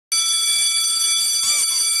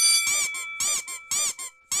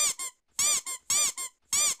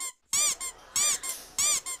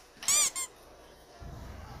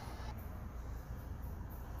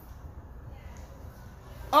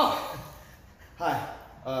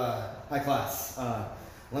Hi class.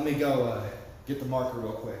 Let me go get the marker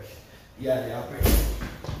real quick. Yeah, I'll bring it.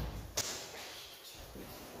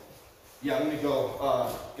 Yeah, let me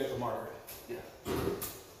go get the marker. Yeah.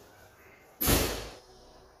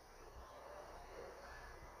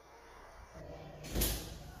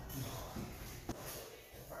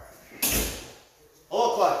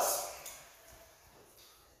 Hello class.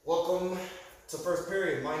 Welcome to first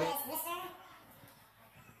period. My name is Mr.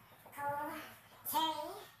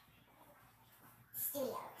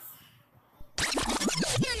 Studios.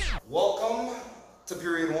 Welcome to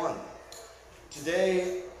period 1.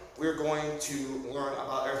 Today we're going to learn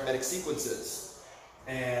about arithmetic sequences,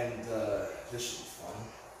 and this should be fun.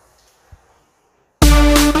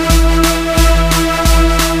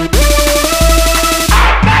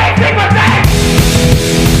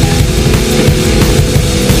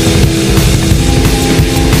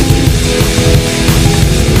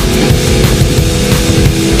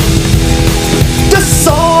 This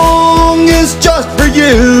song is just for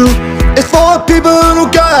you. It's for people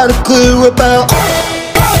who got a clue about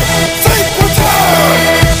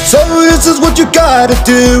so this is what you gotta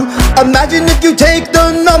do. Imagine if you take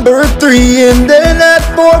the number 3 and then add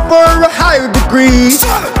 4 for a higher degree,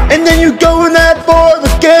 and then you go and add 4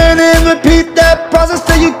 again and repeat that process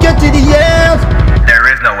till you get to the end.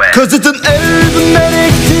 There is no way. Cause it's an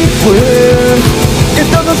arithmetic sequence.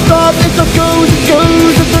 It doesn't stop, it just goes and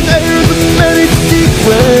goes. It's an arithmetic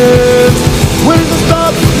sequence. When does it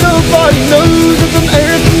stop? Nobody knows. It's an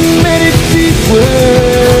arithmetic sequence.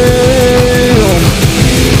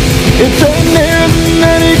 It's an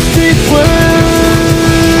arithmetic sequence.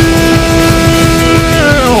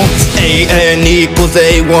 A(n) equals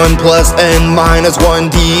a1 plus n minus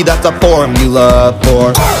 1d. That's a formula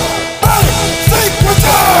for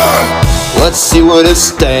let's see what it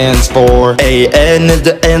stands for. A(n) is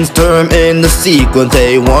the nth term in the sequence.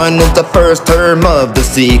 A1 is the first term of the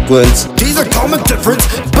sequence. These are common difference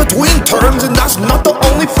between terms, and that's not the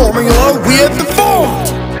only formula we have deformed.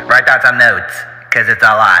 Write down some notes, cause it's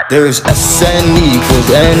a lot. There's Sn equals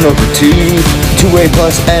n over 2, 2a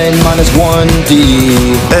plus n minus 1d.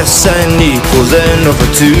 Sn equals n over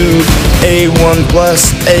 2, a1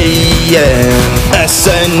 plus an.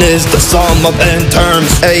 Sn is the sum of n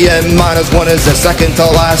terms. An minus 1 is the second to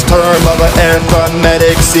last term of an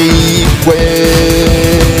arithmetic sequence.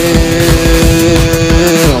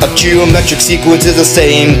 A geometric sequence is the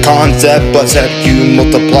same concept, but except you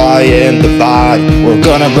multiply and divide. We're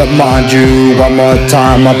gonna remind you one more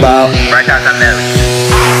time about Write down some notes.